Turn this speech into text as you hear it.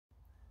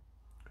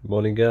Good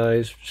morning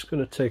guys, just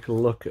going to take a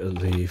look at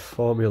the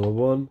Formula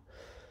 1,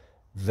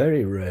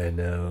 very rare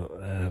now,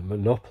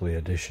 Monopoly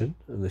edition,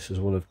 and this is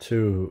one of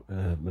two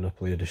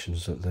Monopoly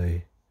editions that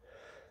they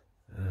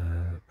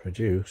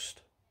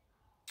produced,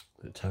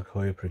 that Tag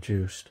Heuer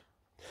produced,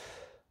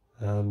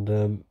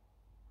 and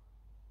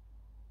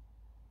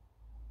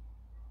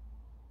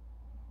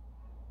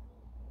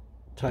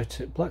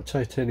black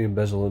titanium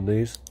bezel on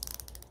these.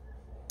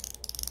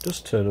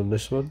 Does turn on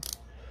this one,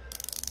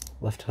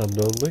 left hand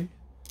only.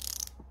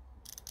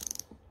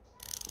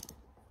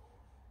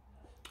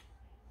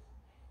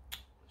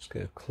 Let's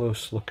get a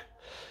close look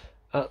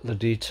at the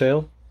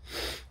detail.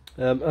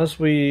 As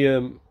we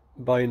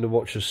buying the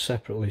watches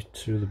separately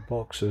to the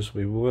boxes,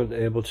 we weren't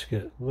able to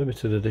get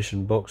limited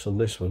edition box on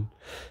this one,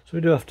 so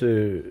we do have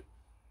to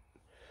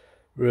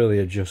really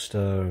adjust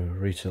our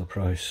retail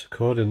price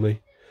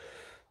accordingly.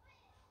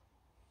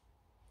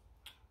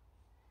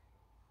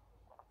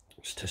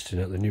 Just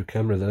testing out the new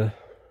camera there.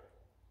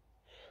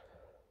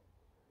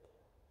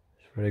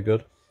 It's very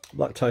good.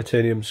 Black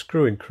titanium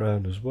screw-in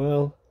crown as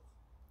well.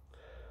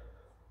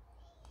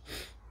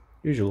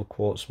 Usual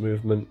quartz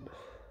movement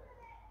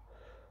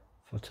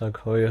for Tag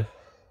Heuer.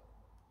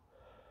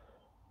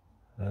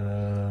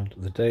 And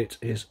the date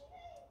is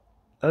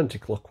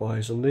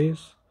anti-clockwise on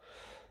these,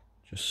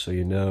 just so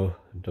you know,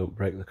 and don't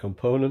break the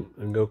component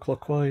and go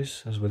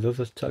clockwise as with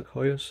other Tag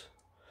Heuers,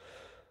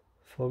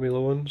 Formula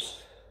 1s.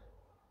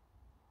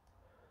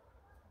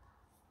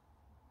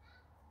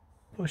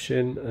 Push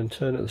in and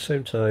turn at the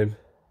same time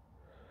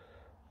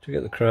to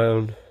get the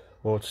crown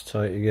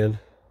watertight again.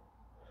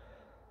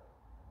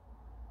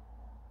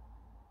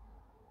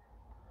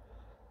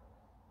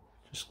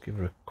 Just give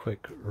her a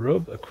quick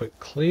rub, a quick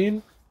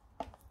clean.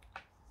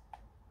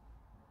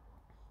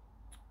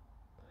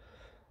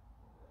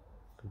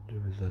 Could do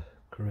with the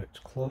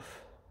correct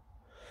cloth.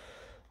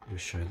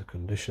 Just show you the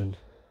condition.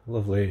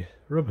 Lovely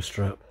rubber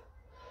strap.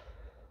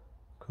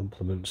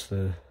 Complements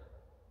the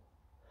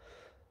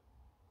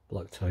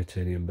black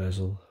titanium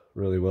bezel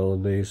really well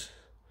on these.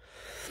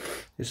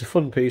 It's a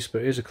fun piece,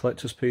 but it is a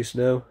collector's piece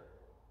now.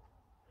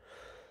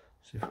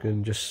 See if we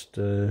can just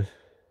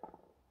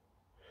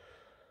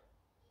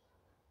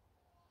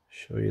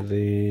show you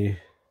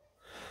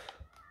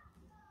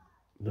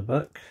the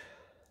back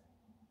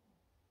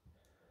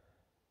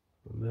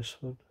on this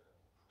one.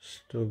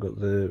 Still got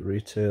the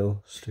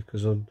retail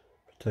stickers on,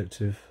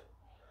 protective.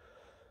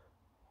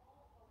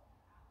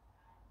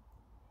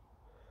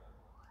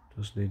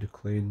 Does need a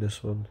clean,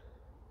 this one.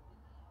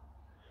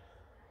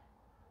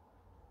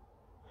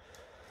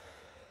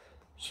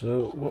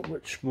 So what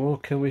much more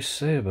can we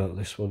say about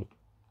this one?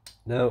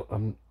 Now,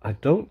 I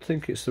don't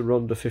think it's the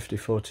Ronda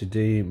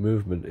 5040D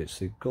movement, it's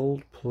the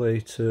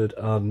gold-plated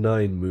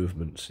R9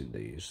 movements in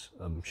these,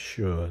 I'm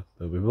sure.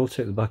 But we will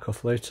take the back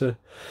off later.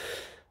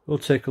 We'll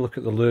take a look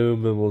at the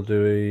loom and we'll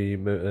do a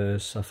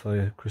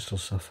crystal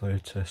sapphire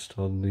test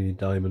on the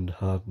diamond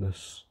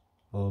hardness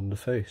on the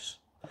face.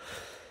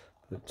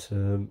 But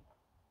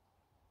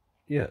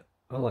yeah,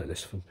 I like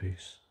this fun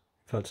piece.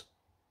 In fact,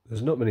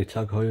 there's not many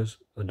Tag Heuers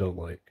I don't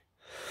like,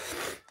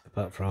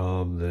 apart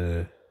from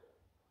the...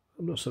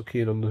 I'm not so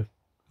keen on a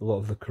lot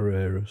of the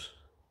Carreras,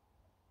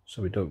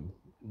 so we don't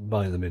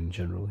buy them in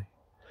generally.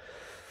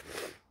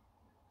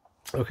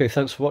 Okay,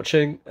 thanks for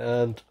watching,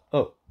 and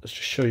oh, let's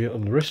just show you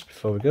on the wrist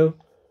before we go.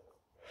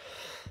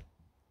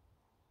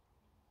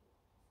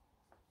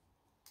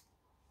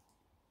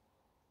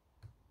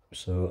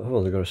 So I've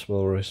only got a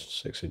small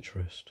wrist, 6-inch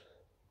wrist,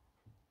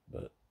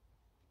 but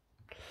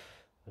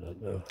I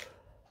don't know.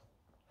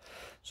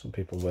 Some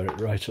people wear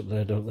it right up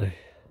there, don't they?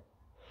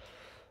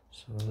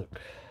 So look.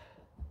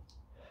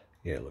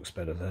 Yeah, it looks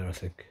better there, I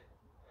think.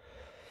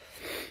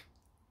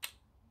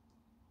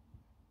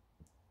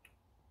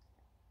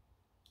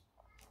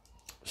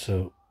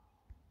 So,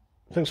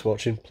 thanks for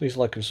watching. Please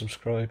like and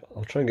subscribe.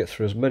 I'll try and get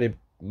through as many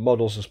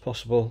models as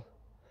possible.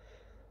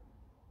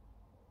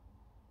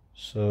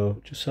 So,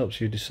 it just helps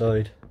you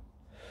decide.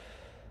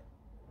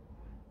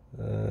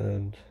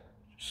 And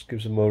just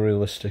gives a more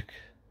realistic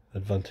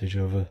advantage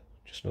over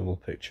just normal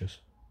pictures.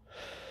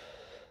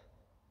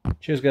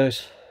 Cheers,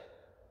 guys.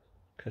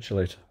 Catch you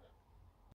later.